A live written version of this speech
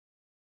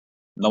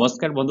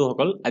নমস্কাৰ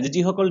বন্ধুসকল আজি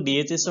যিসকল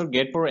DHS ৰ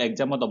গেট 4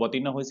 এক্সামত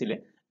অৱতীৰ্ণ হৈছিলে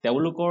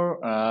তেওঁলোকৰ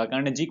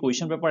কাৰণে যি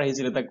কোৱেশ্চন পেপাৰ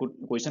আহিছিলে তাৰ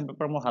কোৱেশ্চন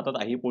পেপাৰ মোৰ হাতত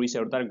আহি পৰিছে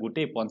আৰু তাৰ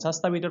গোটেই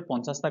 50টা ভিতৰত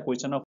 50টা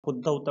কোৱেশ্চনৰ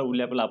শুদ্ধ উত্তৰ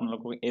উলিয়াই পেলাই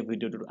আপোনালোকক এই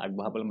ভিডিঅ'টোত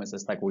আগবঢ়াবলৈ মই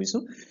চেষ্টা কৰিছো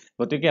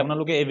গতিকে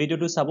আপোনালোকে এই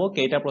ভিডিঅ'টো চাব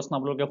কেইটা প্ৰশ্ন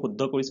আপোনালোকে শুদ্ধ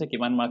কৰিছে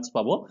কিমান মাৰ্কস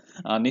পাব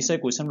নিশ্চয়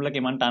কোৱেশ্চনবিলাক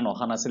ইমান টান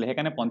অহা নাছিল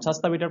সেইকাৰণে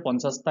 50টা ভিতৰত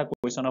 50টা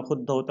কোৱেশ্চনৰ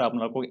শুদ্ধ উত্তৰ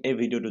আপোনালোকক এই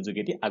ভিডিঅ'টোৰ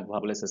যোগেদি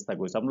আগবঢ়াবলৈ চেষ্টা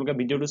কৰিছো আপোনালোকে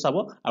ভিডিঅ'টো চাব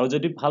আৰু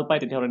যদি ভাল পায়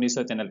তেতিয়াহ'লে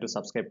নিশ্চয় চেনেলটো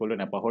সাবস্ক্ৰাইব কৰিবলৈ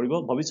নাপাহৰিব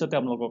ভৱিষ্যতে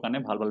আপোনালোকৰ কাৰণে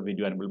ভাল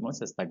ভিডিঅ' আনিবলৈ মই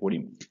চেষ্টা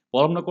কৰিম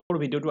পৰম নকৰ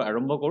ভিডিঅ'টো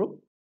আৰম্ভ কৰো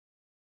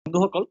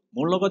বন্ধুসকল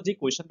মোৰ লগত যি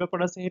কোৱেশ্চন পেপাৰ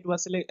আছে হেতু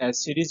আছিল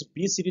সিৰিজ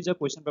বি সিৰিজৰ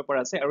কোৱেশ্চন পেপাৰ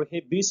আছে আৰু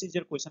সেই বি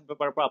সিৰিজৰ কোৱেশ্চন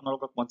পেপাৰৰ পৰা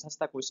আপোনালোকক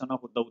 50টা কোৱেশ্চনৰ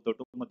শুদ্ধ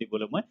উত্তৰটো মই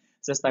দিবলৈ মই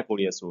চেষ্টা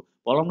কৰি আছো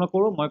পৰম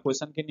নকৰো মই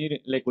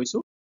কোৱেশ্চনখিনিলৈ কৈছো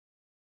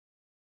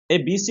এই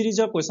বি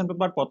সিৰিজৰ কোৱেশ্চন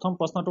পেপাৰ প্ৰথম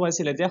প্ৰশ্নটো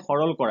আছিল যে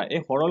সৰল কৰা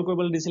এই সৰল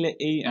কৰিবলৈ দিছিলে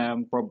এই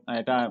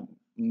এটা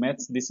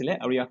মেথছ দিছিলে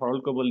আৰু ইয়াৰ সৰল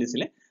কৰিবলৈ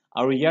দিছিলে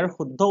আৰু ইয়াৰ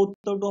শুদ্ধ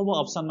উত্তৰটো হ'ব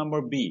option number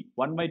B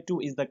 1/2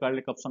 is the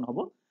correct option হ'ব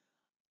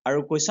আৰু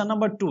কোৱেশ্চন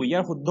নম্বৰ 2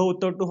 ইয়াৰ শুদ্ধ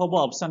উত্তৰটো হ'ব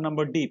অপচন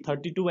নম্বৰ ডি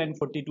 32 and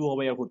 42 হ'ব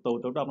ইয়াৰ শুদ্ধ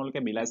উত্তৰটো আপোনালোকে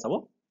মিলাই চাব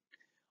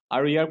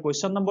আৰু ইয়াৰ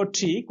কোৱেশ্চন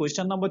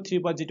নম্বৰ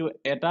 3 পৰা যেটো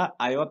এটা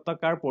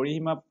আয়তাকাৰ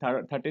পৰিসীমা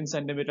 13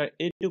 cm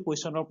এইটো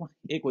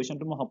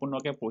কোৱেশ্চনটো মই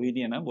সম্পূৰ্ণকৈ পঢ়ি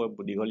দিয়া নাই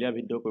দীঘলীয়া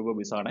ভিডিঅ' কৰিব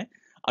বিচৰা নাই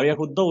আৰু ইয়াৰ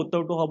শুদ্ধ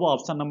উত্তৰটো হ'ব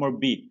option number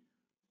B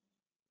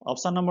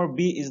option number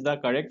B is the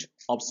correct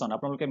option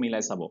আপোনালোকে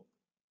মিলাই চাব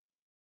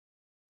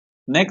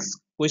Next,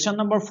 question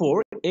number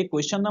 4. A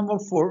question number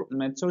 4,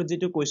 মেথছৰ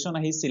যেটো question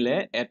আহিছিলে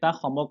এটা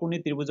সমকোণী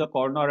ত্ৰিভুজৰ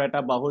কৰ্ণ আৰু এটা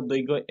বাহুৰ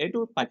দৈৰ্ঘ্য এটো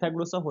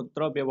পাইথাগোৰাছৰ সূত্ৰ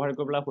ব্যৱহাৰ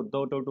কৰি পেলাই শুদ্ধ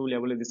উত্তৰটো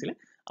উলিয়াবলৈ দিছিলে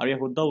আৰু এই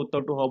শুদ্ধ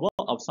উত্তৰটো হ'ব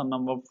option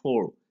number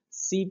 4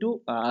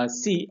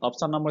 C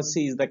option number C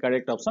is the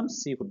correct option C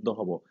শুদ্ধ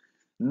হ'ব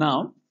now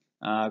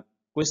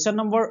question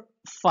number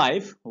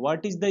 5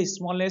 what is the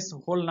smallest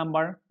whole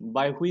number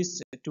by which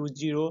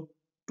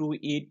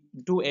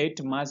 2028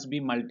 must be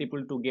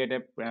multiple to get a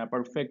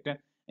perfect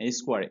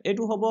square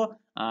এটো হ'ব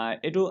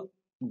এটো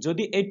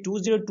যদি এই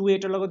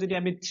 2028 এর লগত যদি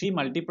আমি 3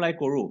 মাল্টিপ্লাই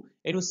কৰো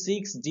এটো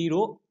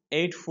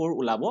 6084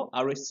 ওলাব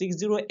আৰু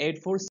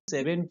 6084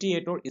 78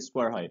 এৰ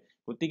স্কয়াৰ হয়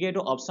গতিকে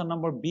এটো option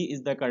number B is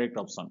the correct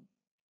option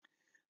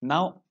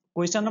নাও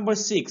question number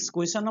 6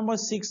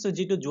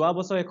 যেটো যোৱা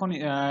বছৰ এখন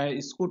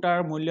স্কুটাৰ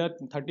মূল্য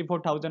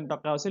 34000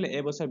 টকা আছিল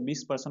এই বছৰ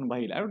 20%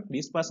 বাঢ়িল আৰু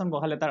 20%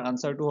 বঢ়ালে তাৰ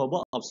আনসাৰটো হ'ব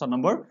অপচন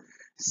নম্বৰ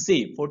সি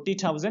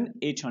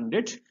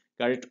 40800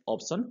 কারেক্ট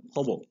অপচন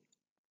হ'ব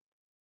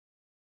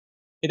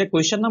এটা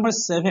question number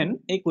 7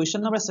 এই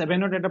question number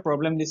 7 ৰ এটা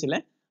প্ৰবলেম দিছিলে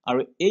আৰু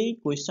এই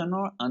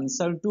questionৰ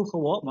আনসাৰটো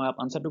হ'ব মই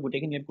আনসাৰটো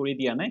গুটেখিনি ইয়াত কৰি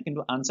দিয়া নাই কিন্তু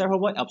আনসাৰ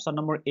হ'ব অপচন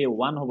নম্বৰ এ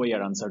 1 হ'ব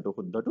ইয়াৰ আনসাৰটো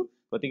শুদ্ধটো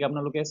গতিকে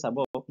আপোনালোকে চাব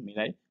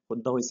মিলাই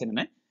শুদ্ধ হৈছে নে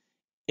নাই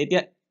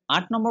এতিয়া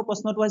 8 নম্বৰ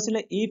প্ৰশ্নটো আছিল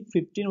if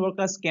 15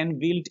 workers can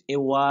build a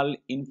wall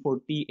in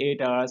 48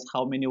 hours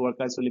how many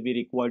workers will be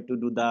required to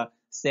do the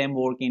same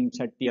work in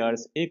 30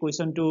 hours এই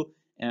questionটো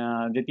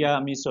যেতিয়া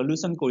আমি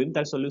সলিউশন কৰিম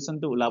তাৰ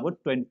সলিউশনটো ওলাব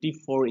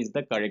 24 is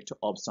the correct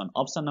option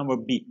number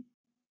B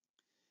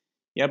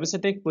ইয়াৰ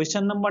পিছতে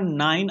question number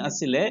 9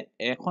 আছিল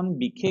এখন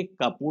বিশেষ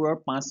কাপোৰৰ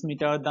 5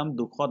 মিটাৰৰ দাম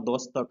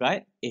 210 টকা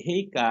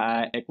এই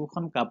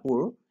একোখন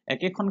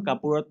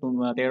কাপোৰৰ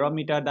 13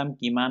 মিটাৰ দাম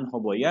কিমান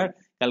হ'ব ইয়াৰ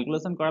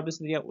ক্যালকুলেশন কৰাৰ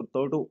পিছত ইয়াৰ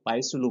উত্তৰটো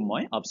পাইছিলো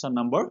মই option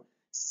number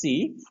C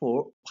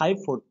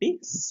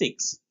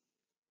 546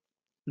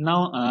 now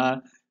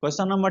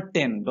question number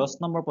 10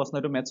 10 number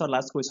প্ৰশ্নটো মেথছৰ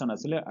লাষ্ট কোৱেশ্চন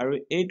আছিল আৰু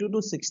এইটোটো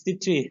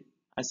 63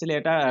 আছিল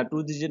এটা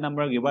 2 ডিজিট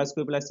নম্বৰ ৰিভাইজ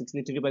কৰি পেলাই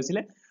 63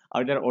 পাইছিলে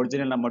আৰু তাৰ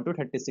অৰিজিনাল নম্বৰটো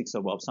 36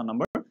 হ'ব option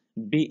number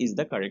B is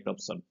the correct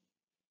option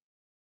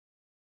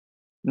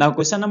now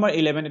question number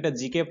 11 এটা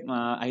জিকে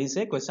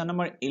আহিছে question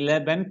number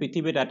 11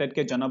 পৃথিৱীৰ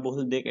আটাইতকৈ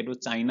জনবহুল দেশ এটো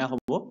চাইনা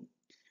হ'ব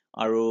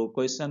আৰু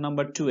question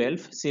number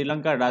 12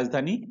 শ্ৰীলংকাৰ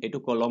ৰাজধানী এটো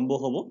কলম্বো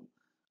হ'ব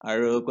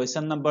আৰু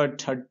question number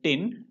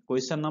 13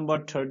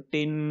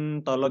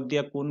 তলত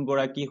দিয়া কোন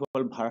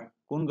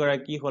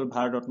গৰাকী হল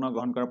ভাৰত ৰত্ন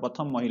গ্ৰহণ কৰা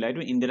প্ৰথম মহিলা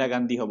এটো ইন্দিৰা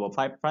গান্ধী হ'ব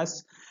first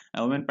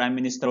women prime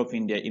minister of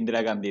India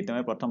Indira Gandhi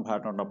তেওঁ প্ৰথম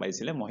ভাৰত ৰত্ন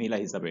পাইছিলে মহিলা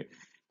হিচাপে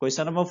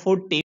question number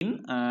 14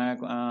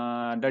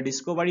 the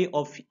discovery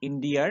of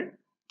India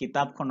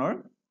কিতাপখনৰ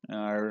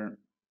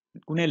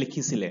কোনে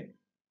লিখিছিলে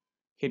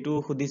হেতু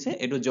খুদিছে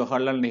এটো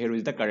Jawaharlal Nehru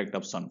is the correct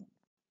option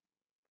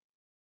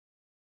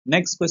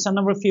next question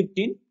number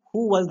 15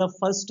 who was the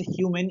first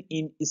human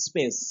in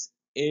space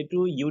etu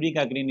Yuri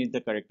Gagarin is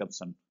the correct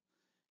option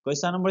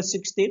question number 16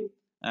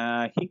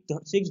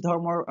 Sikh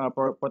ধৰ্মৰ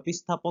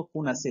প্ৰতিষ্ঠাপক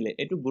কোন আছিল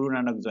এটো গুৰু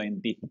নানক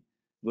জয়ন্তী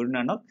গুৰু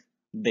নানক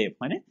দেৱ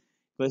মানে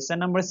question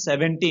number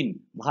 17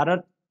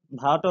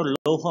 ভাৰতৰ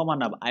লৌহ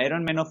মানৱ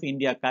আইৰন ম্যান অফ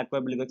ইন্ডিয়া কাক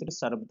কয় বুলি কৈছে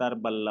সৰ্দাৰ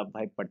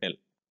Vallabhbhai Patel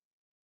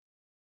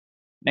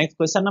next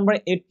question number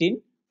 18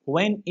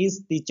 when is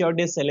teacher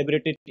day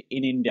celebrated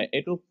in India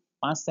etu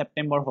 5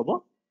 September হ'ব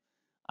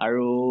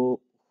আৰু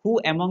who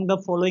among the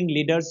following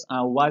leaders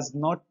was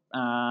not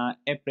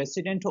a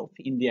president of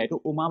India etu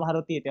Uma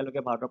Bharati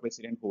eতিয়ালৈকে ভাৰতৰ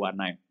প্ৰেসিডেন্ট হোৱা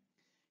নাই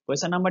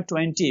question number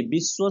 20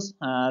 বিশ্ব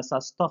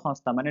স্বাস্থ্য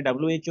সংস্থা মানে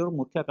WHO ৰ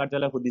মুখ্য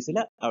কাৰ্যালয়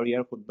সুধিছিলে আৰু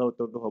ইয়াৰ শুদ্ধ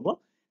উত্তৰটো হ'ব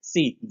C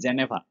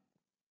Geneva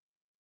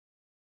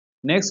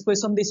Next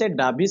question this is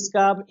Davis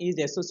Cup is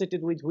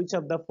associated with which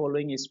of the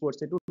following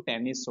sports? It is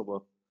tennis over.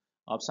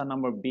 Option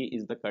number B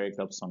is the correct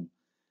option.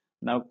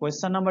 Now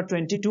question number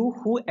 22,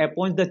 who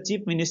appoints the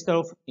chief minister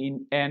of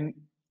an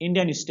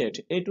Indian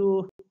state?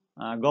 Etu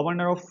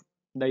governor of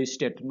the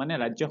state মানে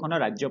ৰাজ্যখনৰ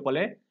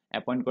ৰাজ্যপালে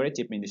appoint কৰে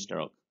chief minister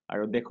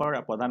আৰু দেশৰ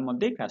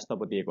প্ৰধানমন্ত্ৰীক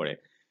ৰাষ্ট্ৰপতিয়ে কৰে।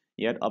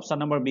 ইয়াত option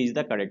number B is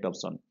the correct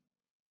option.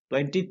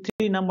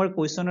 23 number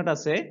question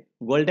আছে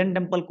golden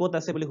temple ক'ত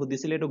আছে বুলি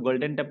সুধিছিলে, এটো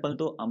golden temple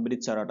to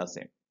অমৃতসৰত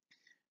আছে।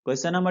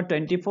 Question number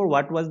 24,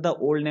 what was the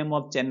old name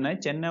of Chennai?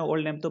 Chennai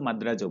old name to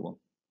Madras hobo.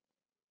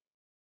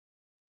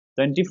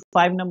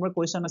 25 number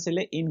question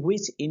asile, in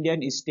which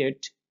Indian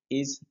state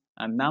is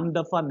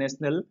Namdapha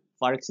National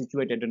Park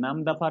situated?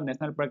 Namdapha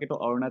National Park to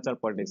Arunachal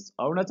Pradesh.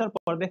 Arunachal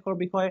Pradesh or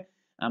bikoy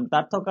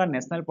তাত থকা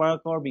national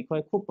পাৰ্কৰ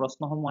বিষয়ে খুব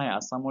প্ৰশ্নসমূহ আহে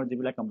আসামৰ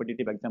যিবিলাক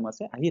competitive exam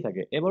আছে আহি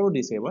থাকে এবাৰো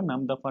দিছে এবাৰ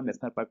নামদফা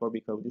ন্যাশনাল পাৰ্কৰ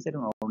বিষয়ে দিছে আৰু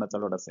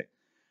অৰুণাচলত আছে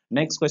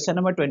next question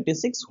number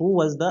 26 who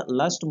was the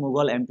last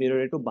Mughal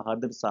emperor to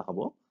Bahadur Shah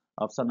hobo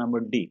option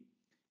number D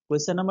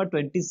question number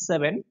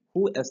 27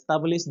 who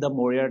established the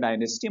Maurya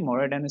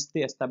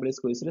dynasty established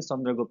korisile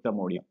Chandragupta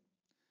Maurya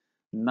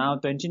now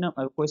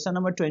question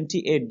number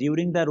 28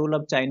 during the rule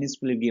of Chinese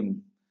pilgrim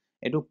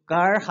এটো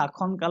কাৰ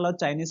শাসন কালত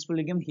Chinese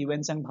pilgrim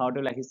হিউৱেনচাং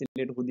ভাৰতলৈ আহিছিল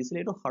এটো সুধিছিল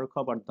এটো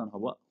হৰ্ষবৰ্ধন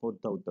হ'ব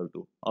শুদ্ধ উত্তৰটো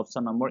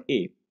option number A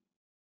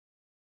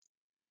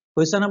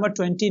question number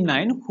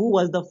 29 who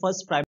was the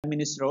first prime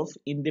minister of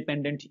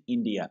independent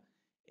India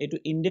এটো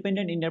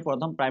independent India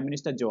প্ৰথম prime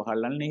minister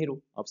Jawaharlal Nehru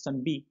option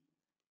B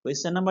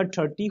question number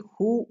 30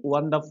 who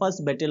won the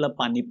first battle of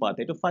Panipat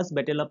এটো first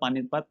battle of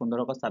Panipat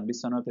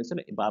 1526 চনত হৈছিল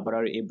বাবৰ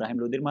আৰু ইব্ৰাহিম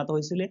লোদিৰ মাত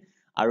হৈছিল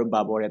আৰু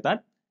বাবৰ এটা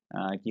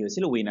কি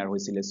হৈছিল উইনাৰ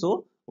হৈছিল so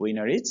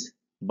winner is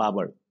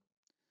Babar.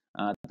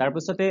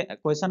 Tarpasate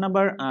question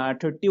number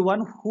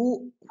 31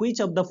 which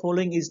of the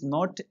following is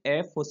not a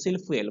fossil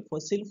fuel?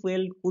 Fossil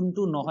fuel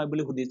kuntu nohoy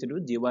boli hudisilu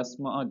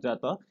jivasma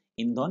jata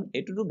indhon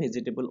etu to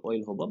vegetable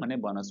oil hobo mane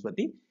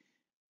banaspati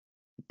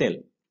tel.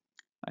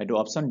 Etu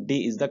option D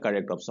is the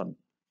correct option.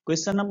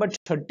 Question number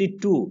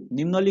 32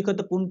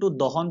 nimnolikhito kuntu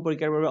dohon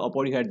porikar babe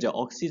oporiharja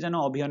oxygen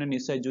obhiyone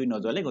nishoy jui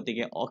nojale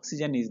gotike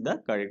oxygen is the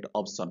correct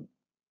option.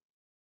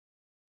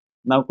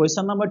 Now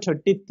question number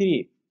 33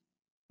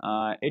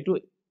 এটো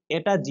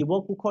এটা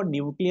জীবকোষৰ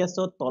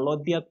নিউক্লিয়াছৰ তলত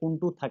দিয়া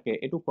কোনটো থাকে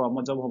এটো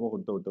chromosome হ'ব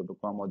শুদ্ধ উত্তৰটো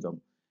chromosome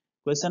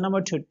question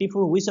number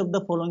 34 which of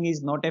the following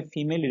is not a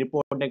female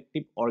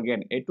reproductive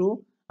organ এটো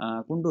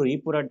কোনটো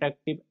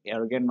reproductive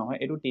organ নহয়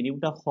এটো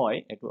তিনিটা হয়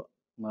এটো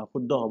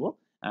শুদ্ধ হ'ব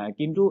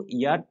কিন্তু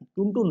ইয়াত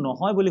কোনটো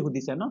নহয় বুলি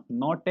সুধিছে ন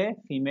not a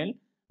female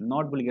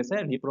not বুলি কৈছে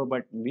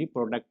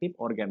reproductive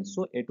organ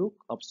so এটো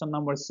option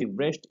number C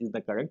breast is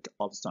the correct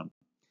option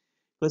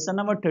question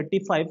number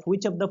 35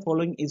 which of the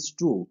following is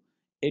true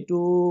etu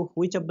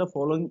which of the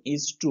following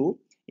is true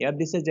yat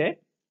dise je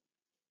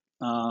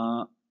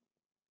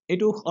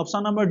etu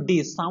option number D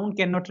sound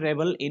cannot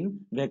travel in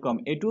vacuum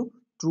etu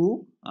true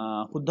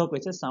শুদ্ধ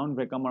কৈছে sound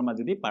vacuum ar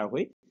majodi par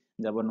hoi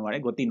jabo nware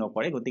goti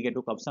nokore gotike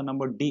etu option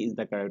number D is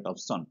the correct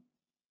option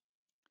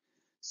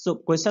so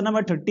question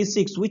number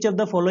 36 which of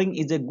the following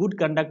is a good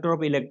conductor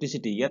of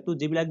electricity yat to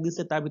jibilak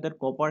dise tar bhitor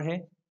copper he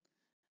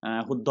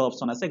শুদ্ধ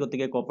option ase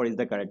gotike copper is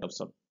the correct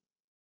option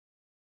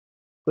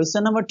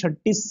question number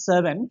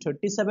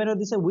 37 or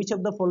this which of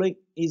the following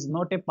is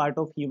not a part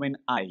of human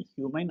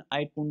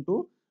eye kuntu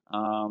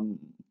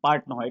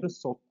part no hoy etu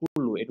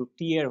sokulu etu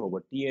tear hobo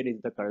tear is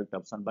the correct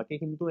option baki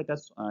kintu eta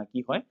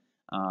ki hoy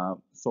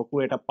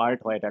sokur eta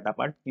part hoy eta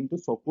part kintu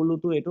sokulu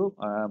tu etu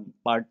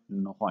part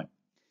no hoy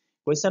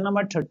question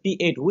number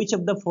 38 which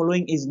of the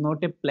following is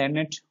not a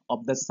planet of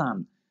the sun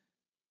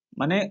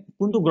মানে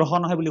kuntu গ্ৰহ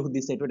নহয় বুলি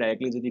সুধিছে এটো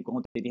directly যদি কও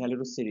তেতিয়াহলে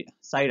এটো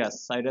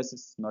Sirius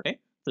is not a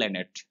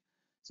planet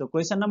so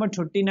question number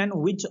 39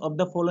 which of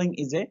the following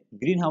is a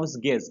greenhouse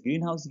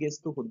gas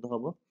to শুদ্ধ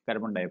হ'ব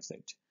carbon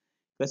dioxide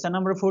question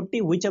number 40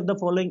 which of the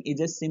following is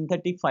a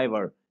synthetic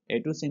fiber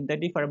etu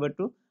synthetic fiber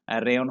to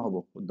rayon হ'ব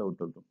শুদ্ধ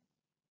উত্তৰটো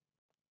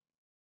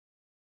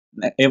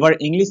এবাৰ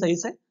English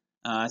আহিছে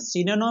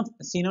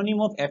synonym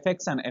of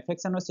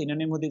affection or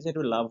synonym হদিছে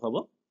এটো love হ'ব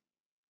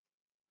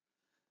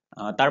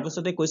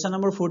তাৰপিছতে question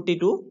number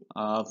 42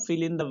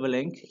 fill in the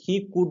blank he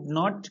could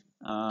not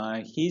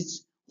his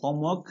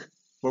homework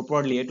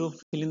properly etu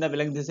fill in the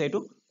blank dise etu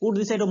could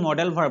dise etu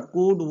model verb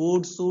could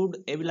would should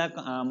ebilak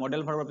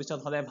model verb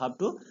pisot hoday verb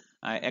to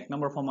ek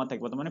number form ot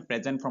thakbo মানে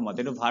present form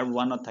ot etu verb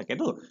 1 ot থাকে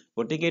to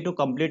gotike etu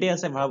complete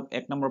ase verb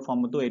ek number form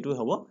to etu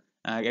hobo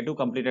etu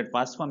completed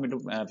past form etu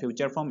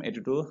future form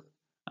etu to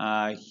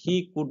he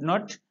could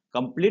not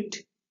complete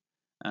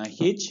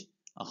his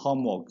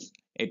homework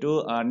etu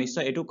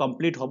নিশ্চয় etu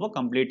complete hobo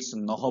complete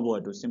নহব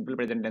etu simple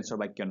present tense or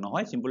বাক্য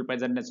নহয় simple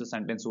present tense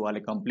sentence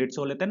হলে complete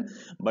হলেতেন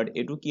but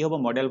etu কি হব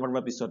model verb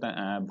পিছত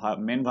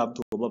main verb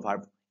to hobo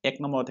verb এক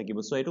number থাকিব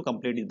so etu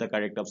complete is the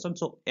correct option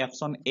so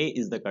option A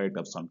is the correct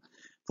option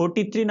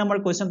 43 number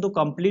question to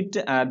complete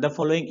the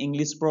following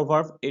English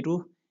proverb etu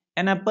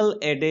an apple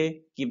a day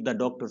keep the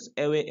doctors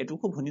away etu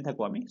খুব শুনি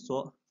থাকো আমি so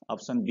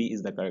option B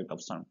is the correct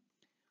option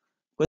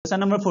question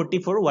number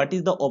 44 what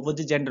is the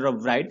opposite gender of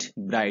bride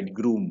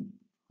bridegroom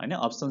হয়নে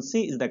option C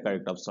is the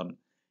correct option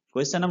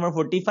question number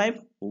 45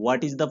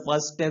 what is the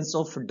past tense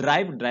of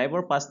drive drive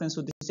or past tense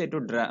সুধিছে এটো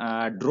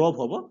drove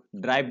হ'ব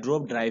drive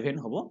drove driven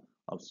হ'ব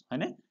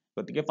হয়নে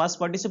গতিকে past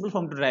participle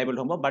form to drive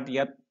হ'ব but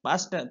ইয়াত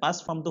past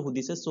form to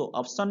সুধিছে so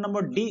option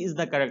number d is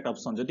the correct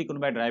option যদি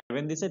কোনোবাই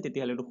driven দিছে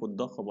তেতিয়াহলে এটো শুদ্ধ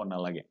হ'ব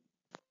নালাগে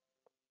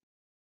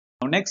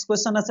Now next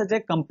question আছে যে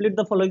complete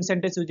the following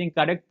sentence using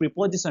correct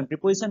preposition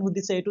preposition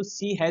সুধিছে এটো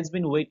she has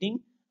been waiting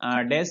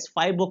dash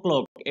 5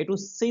 o'clock এটো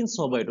since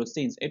হ'ব এটো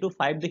since এটো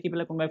 5 দেখি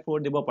পেলাই কোনোবাই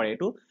 4 দিব পাৰে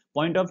এটো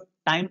point of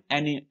time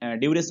and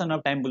duration of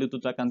time বুলি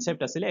দুটা concept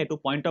আছিলে এটো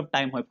point of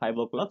time হয়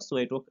 5 o'clock so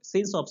এটো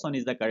since option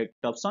is the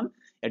correct option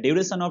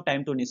duration of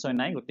time to নিশ্চয়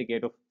নাই গতিকে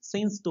এটো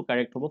since to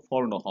correct হ'ব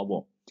 4 নহব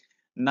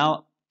now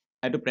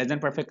এটো present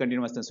perfect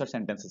continuous tense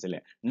sentence আছিলে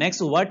next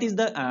what is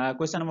the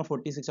question number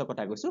 46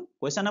 কথা কৈছো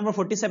question number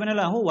 47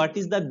 লৈ আহো what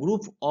is the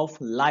group of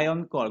lion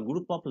called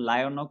group of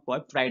lion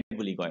কয় pride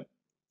বুলি কয়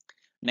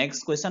next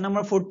question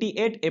number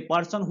 48 a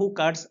person who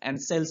cuts and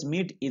sells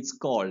meat is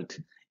called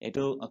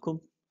এটো খুব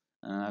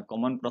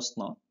common প্রশ্ন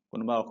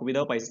কোনবা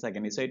অসুবিধাও পাইছে থাকে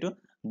নিশ্চয় এটো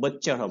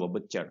butcher হ'ব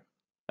butcher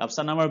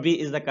option number b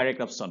is the correct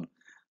option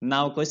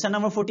now question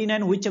number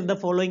 49 which of the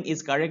following is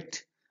correct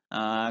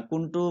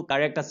কোনটো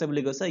কারেক্ট আছে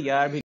বুলি কৈছে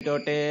ইয়াৰ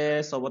ভিতৰতে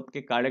সবতকে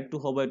কারেক্ট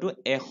হ'ব এটো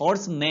a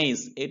horse neighs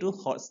এটো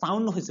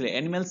সাউন্ড হৈছিলে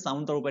এনিমেল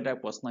সাউন্ডৰ ওপৰত এটা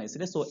প্ৰশ্ন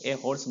আহিছিলে সো a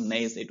horse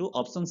neighs এটো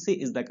option C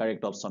is the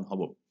correct option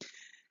হ'ব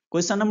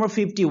question number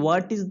 50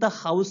 what is the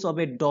house of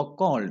a dog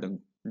called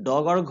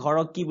ডগৰ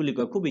ঘৰক কি বুলি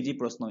কয় খুব ইজি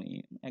প্ৰশ্ন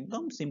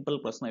একদম সিম্পল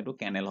প্ৰশ্ন এটো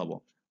কেনেল হ'ব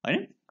হয়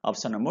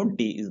option number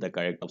D is the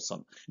correct option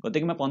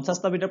গতিকে মই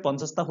 50টা ভিতৰত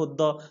 50টা শুদ্ধ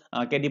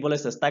কে দিবলৈ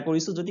চেষ্টা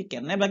কৰিছো যদি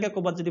কেনেবাকে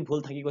ক'বাত যদি ভুল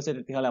থাকি গৈছে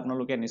তেতিয়াহলে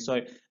আপোনালোকে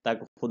নিশ্চয় তাক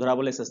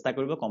শুধৰাবলৈ চেষ্টা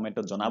কৰিব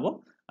কমেন্টত জনাব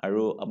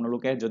আৰু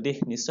আপোনালোকে যদি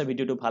নিশ্চয়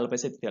ভিডিওটো ভাল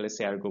পাইছে তেতিয়াহলে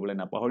শেয়াৰ কৰিবলৈ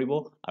নাপাহৰিব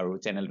আৰু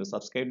চেনেলটো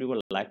সাবস্ক্ৰাইব দিব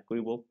লাইক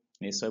কৰিব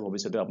নিশ্চয়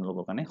ভৱিষ্যতে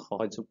আপোনালোকৰ কাৰণে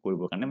সহযোগ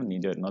কৰিব কাৰণে মই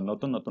নিজৰ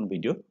নতুন নতুন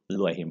ভিডিও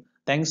লৈ আহিম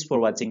থ্যাঙ্কস ফৰ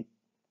ওয়াচিং